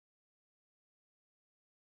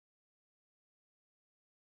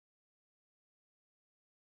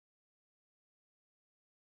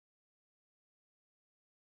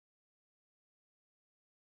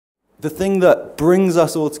the thing that brings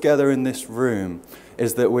us all together in this room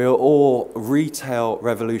is that we're all retail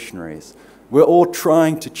revolutionaries. We're all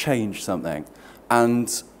trying to change something.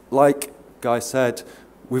 And like Guy said,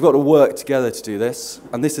 we've got to work together to do this.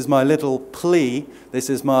 And this is my little plea. This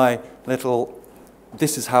is how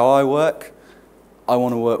I work. I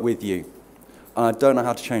want to work with you. And I don't know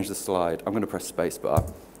how to change the slide. I'm going to press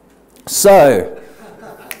spacebar. So,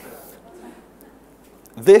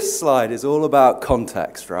 this slide is all about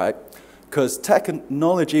context, right? Because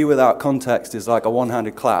technology without context is like a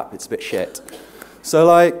one-handed clap. It's a bit shit. So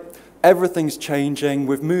like, everything's changing.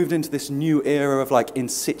 We've moved into this new era of like in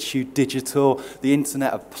situ digital, the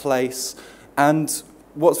internet of place. And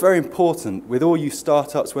what's very important with all you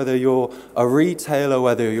startups, whether you're a retailer,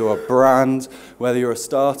 whether you're a brand, whether you're a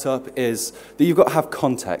startup, is that you've got to have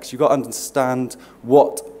context. You've got to understand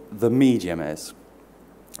what the medium is.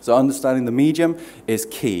 So understanding the medium is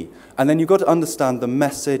key. And then you've got to understand the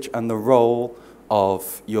message and the role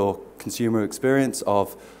of your consumer experience,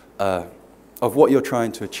 of what you're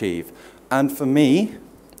trying to achieve. And for me,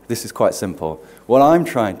 this is quite simple. What I'm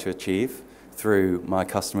trying to achieve through my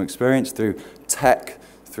customer experience, through tech,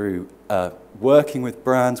 through working with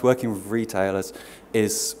brands, working with retailers,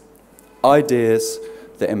 is ideas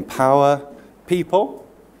that empower people,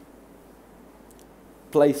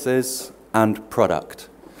 places, and product.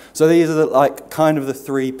 So these are kind of the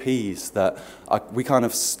 3 Ps that we kind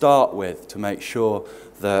of start with to make sure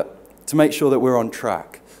that we're on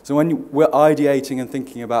track. So when we're ideating and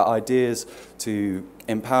thinking about ideas to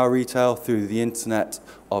empower retail through the Internet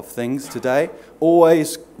of Things today,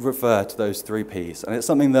 always refer to those 3 Ps. And it's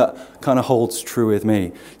something that kind of holds true with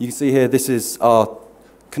me. You can see here, this is our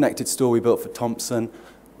connected store we built for Thompson,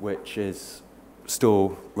 which is a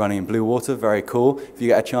store running in blue water, very cool. If you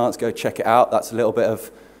get a chance, go check it out. That's a little bit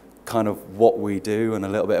of kind of what we do and a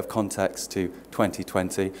little bit of context to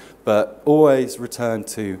 2020. But always return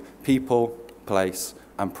to people, place,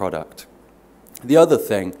 and product. The other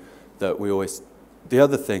thing that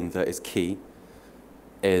is key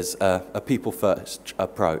is a people-first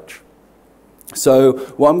approach. So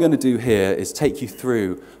what I'm going to do here is take you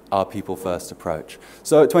through our people-first approach.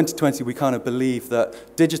 So at 2020, we kind of believe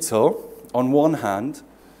that digital, on one hand,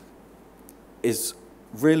 is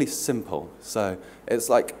really simple. So it's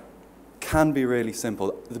like, can be really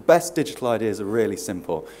simple. The best digital ideas are really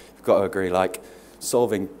simple. You've got to agree, like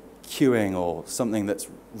solving queuing or something that's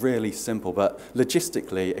really simple, but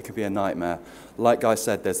logistically it can be a nightmare. Like I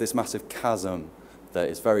said, there's this massive chasm that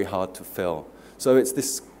is very hard to fill. So it's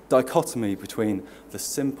this dichotomy between the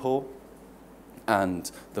simple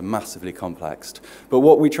and the massively complex. But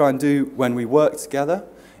what we try and do when we work together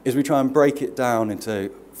is we try and break it down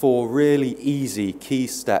into 4 really easy key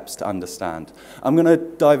steps to understand. I'm going to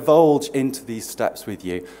divulge into these steps with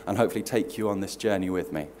you and hopefully take you on this journey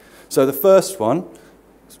with me. So the first one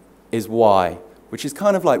is why, which is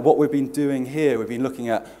kind of like what we've been doing here. We've been looking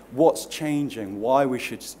at what's changing, why we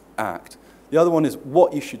should act. The other one is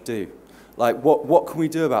what you should do. Like, what can we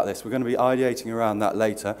do about this? We're going to be ideating around that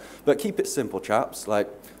later. But keep it simple, chaps. Like,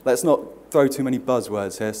 let's not throw too many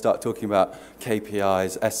buzzwords here, start talking about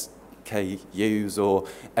KPIs, SKUs, or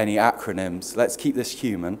any acronyms. Let's keep this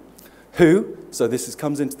human. Who? So this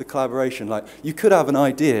comes into the collaboration. Like, you could have an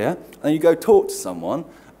idea, and you go talk to someone,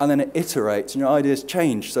 and then it iterates, and your ideas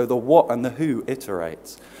change. So the what and the who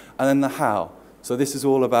iterates. And then the how. So this is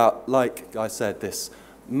all about, like I said, this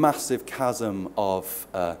massive chasm of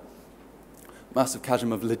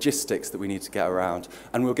logistics that we need to get around.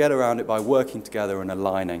 And we'll get around it by working together and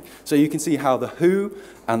aligning. So you can see how the who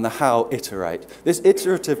and the how iterate. This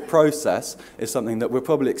iterative process is something that we'll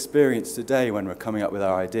probably experience today when we're coming up with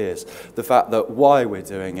our ideas. The fact that why we're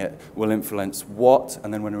doing it will influence what,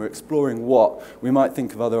 and then when we're exploring what, we might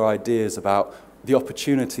think of other ideas about the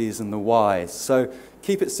opportunities and the whys. So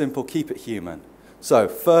keep it simple, keep it human. So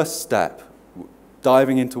first step,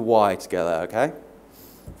 diving into why together, okay?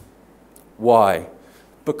 Why?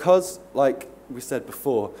 Because, like we said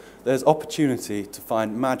before, there's opportunity to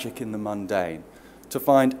find magic in the mundane, to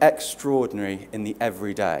find extraordinary in the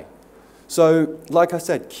everyday. So, like I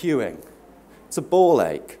said, queuing, it's a ball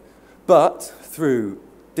ache, but through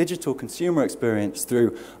digital consumer experience,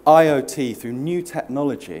 through IoT, through new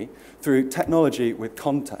technology, through technology with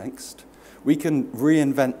context, we can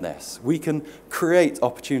reinvent this. We can create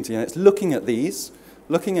opportunity, and it's looking at these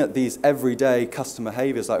everyday customer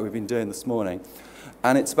behaviors like we've been doing this morning,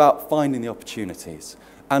 and it's about finding the opportunities.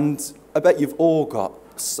 And I bet you've all got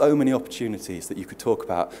so many opportunities that you could talk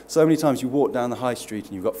about. So many times you walk down the high street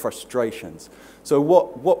and you've got frustrations. So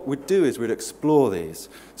what we'd do is we'd explore these.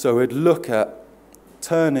 So we'd look at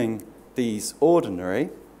turning these ordinary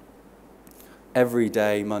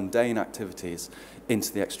everyday, mundane activities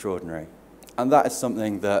into the extraordinary. And that is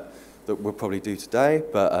something that we'll probably do today,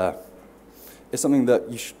 but it's something that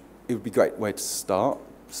it would be a great way to start.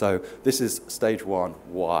 So this is stage one,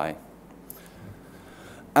 why?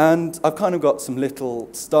 And I've kind of got some little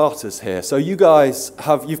starters here. So you guys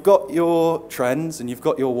you've got your trends and you've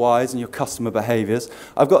got your whys and your customer behaviors.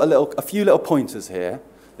 I've got a few little pointers here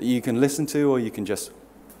that you can listen to, or you can just,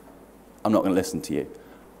 I'm not going to listen to you.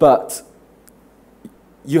 But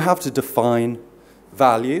you have to define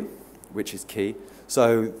value, which is key.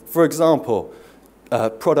 So for example,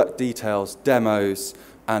 product details, demos,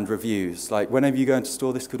 and reviews. Like whenever you go into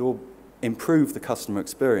store, this could all improve the customer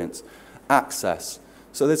experience. Access.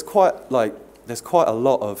 So there's quite a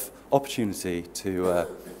lot of opportunity to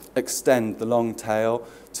extend the long tail,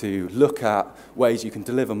 to look at ways you can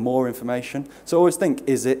deliver more information. So I always think,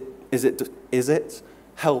 is it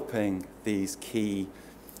helping these key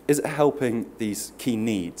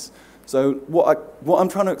needs? So what I'm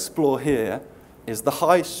trying to explore here is the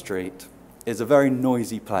high street is a very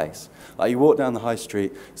noisy place. Like you walk down the high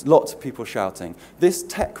street, there's lots of people shouting. This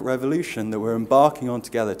tech revolution that we're embarking on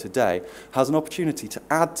together today has an opportunity to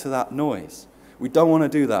add to that noise. We don't want to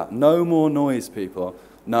do that. No more noise, people.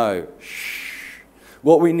 No. Shh.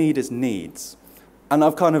 What we need is needs. And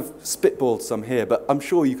I've kind of spitballed some here, but I'm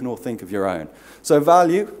sure you can all think of your own. So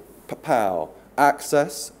value, pow.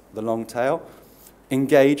 Access, the long tail.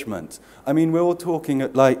 Engagement. I mean, we're all talking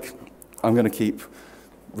at I'm going to keep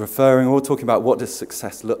referring, we're all talking about what does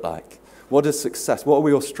success look like? What are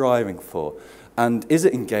we all striving for? And is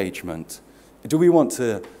it engagement? Do we want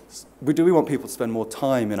people to spend more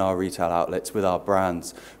time in our retail outlets, with our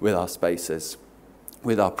brands, with our spaces,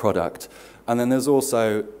 with our product? And then there's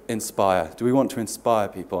also inspire. Do we want to inspire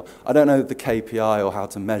people? I don't know the KPI or how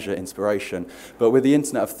to measure inspiration, but with the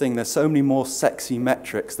Internet of Things, there's so many more sexy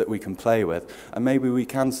metrics that we can play with, and maybe we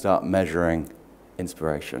can start measuring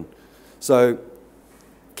inspiration. So,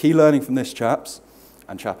 key learning from this, chaps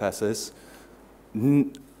and chapesses,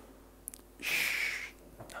 don't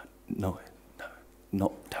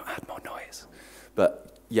add more noise,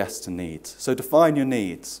 but yes to needs. So define your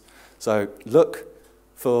needs. So look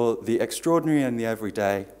for the extraordinary and the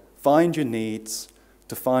everyday, find your needs,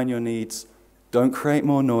 define your needs, don't create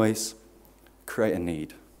more noise, create a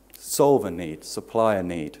need. Solve a need, supply a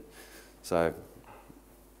need. So,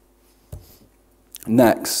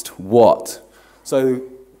 next, what? So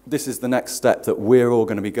this is the next step that we're all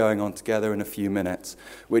going to be going on together in a few minutes,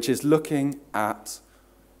 which is looking at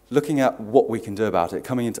what we can do about it,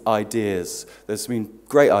 coming into ideas. There's been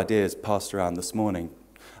great ideas passed around this morning,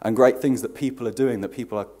 and great things that people are doing, that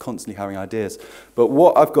people are constantly having ideas. But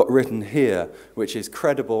what I've got written here, which is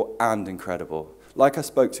credible and incredible. Like I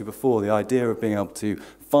spoke to before, the idea of being able to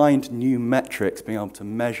find new metrics, being able to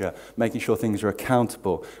measure, making sure things are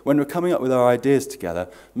accountable. When we're coming up with our ideas together,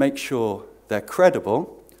 make sure they're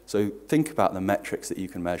credible. So think about the metrics that you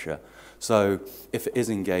can measure. So if it is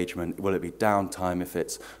engagement, will it be downtime? If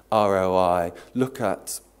it's ROI, look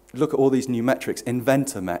at all these new metrics,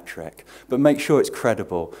 invent a metric, but make sure it's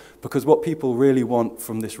credible, because what people really want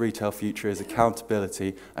from this retail future is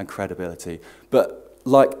accountability and credibility. But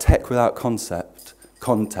like tech without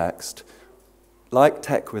context, like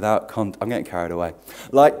tech without I'm getting carried away.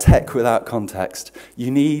 Like tech without context,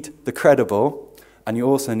 you need the credible, and you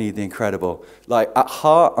also need the incredible. Like, at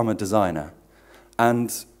heart, I'm a designer.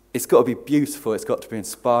 And it's got to be beautiful. It's got to be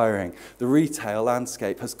inspiring. The retail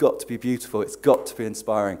landscape has got to be beautiful. It's got to be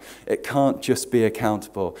inspiring. It can't just be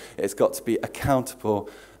accountable. It's got to be accountable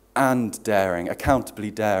and daring,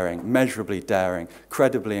 accountably daring, measurably daring,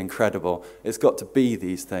 credibly incredible. It's got to be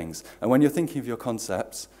these things. And when you're thinking of your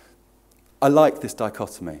concepts, I like this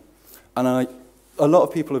dichotomy. And a lot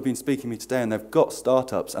of people have been speaking to me today, and they've got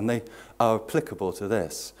startups, and they are applicable to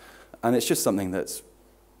this. And it's just something that's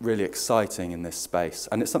really exciting in this space.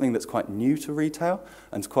 And it's something that's quite new to retail,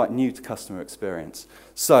 and it's quite new to customer experience.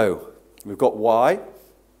 So, we've got why.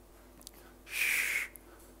 Shh.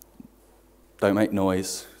 Don't make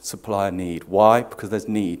noise. Supply a need. Why? Because there's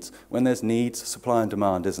needs. When there's needs, supply and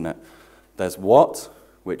demand, isn't it? There's what,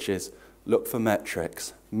 which is look for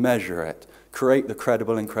metrics, measure it, create the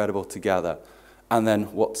credible and incredible together. And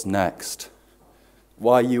then what's next?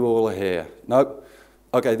 Why you all are here? Nope.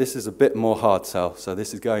 Okay, this is a bit more hard sell. So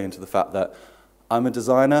this is going into the fact that I'm a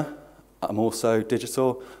designer. I'm also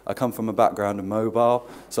digital. I come from a background of mobile,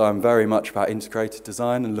 so I'm very much about integrated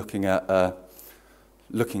design and looking at the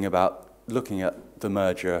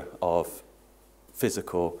merger of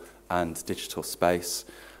physical and digital space.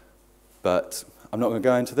 But I'm not going to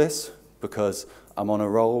go into this because I'm on a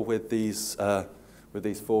roll with these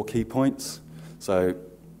 4 key points. So,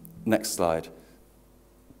 next slide.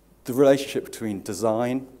 the relationship between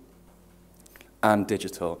design and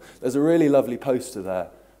digital. There's a really lovely poster there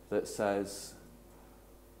that says,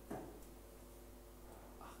 I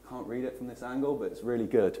can't read it from this angle, but it's really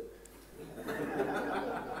good.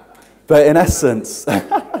 But in essence,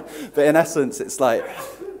 it's like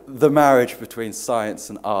the marriage between science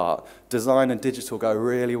and art. Design and digital go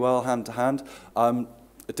really well hand to hand. I'm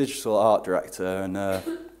a digital art director, and I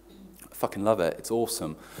fucking love it. It's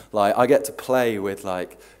awesome. Like, I get to play with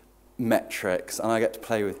like metrics, and I get to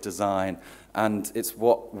play with design, and it's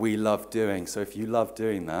what we love doing. So if you love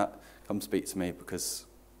doing that, come speak to me, because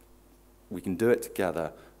we can do it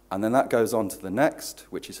together. And then that goes on to the next,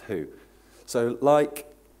 which is who. So like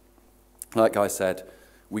I said,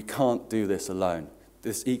 we can't do this alone.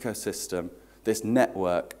 This ecosystem, this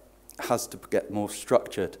network has to get more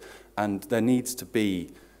structured, and there needs to be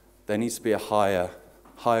a higher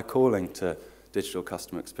calling to digital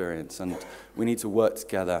customer experience, and we need to work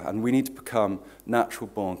together, and we need to become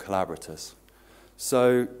natural-born collaborators.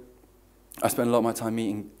 So I spend a lot of my time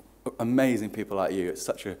meeting amazing people like you. It's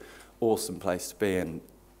such an awesome place to be, and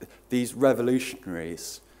these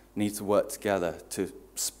revolutionaries need to work together to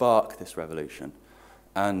spark this revolution.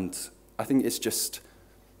 And I think it's just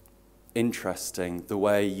interesting the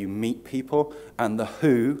way you meet people, and the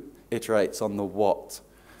who iterates on the what.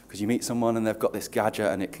 Because you meet someone and they've got this gadget,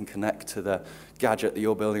 and it can connect to the gadget that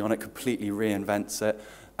you're building on, it completely reinvents it.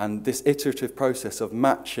 And this iterative process of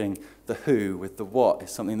matching the who with the what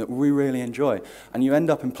is something that we really enjoy. And you end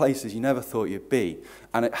up in places you never thought you'd be,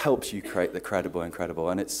 and it helps you create the credible incredible.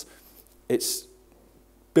 And it's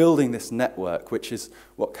building this network, which is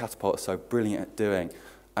what Catapult is so brilliant at doing.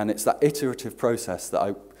 And it's that iterative process that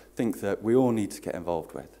I think that we all need to get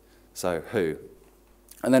involved with. So who?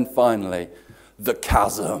 And then finally, the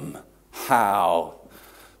chasm. How?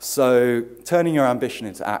 So turning your ambition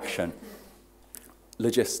into action.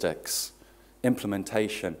 Logistics,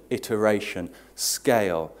 implementation, iteration,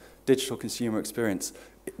 scale, digital consumer experience.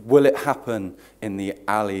 Will it happen in the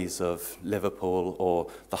alleys of Liverpool or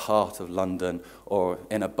the heart of London or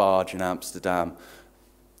in a barge in Amsterdam?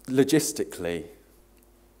 Logistically,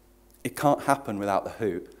 it can't happen without the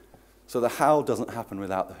who. So the how doesn't happen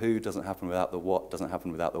without the who, doesn't happen without the what, doesn't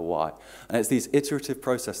happen without the why. And it's these iterative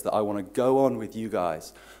process that I want to go on with you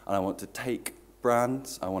guys, and I want to take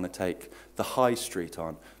brands, I want to take the high street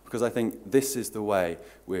on, because I think this is the way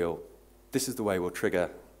we'll trigger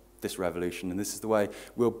this revolution, and this is the way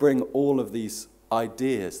we'll bring all of these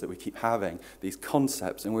ideas that we keep having, these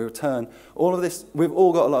concepts, and we'll turn all of this. We've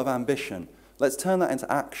all got a lot of ambition. Let's turn that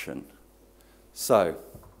into action. So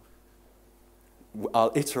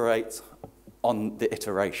I'll iterate on the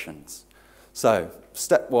iterations. So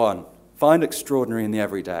step 1, find extraordinary in the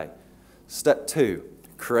everyday. Step 2,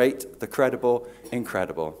 create the credible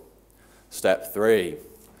incredible. Step 3,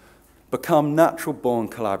 become natural-born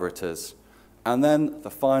collaborators. And then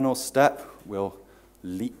the final step, we'll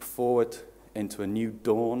leap forward into a new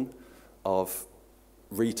dawn of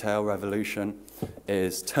retail revolution,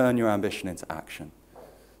 is turn your ambition into action.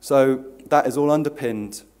 So that is all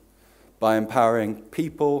underpinned by empowering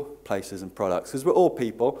people, places, and products. Because we're all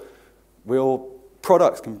people.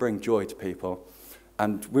 Products can bring joy to people.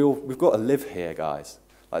 And we've got to live here, guys.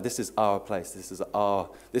 Like, this is our place. This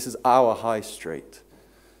is our high street.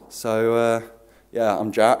 So, yeah,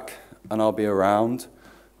 I'm Jack, and I'll be around.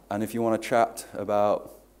 And if you want to chat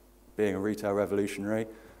about being a retail revolutionary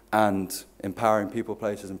and empowering people,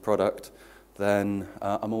 places, and product, then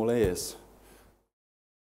I'm all ears.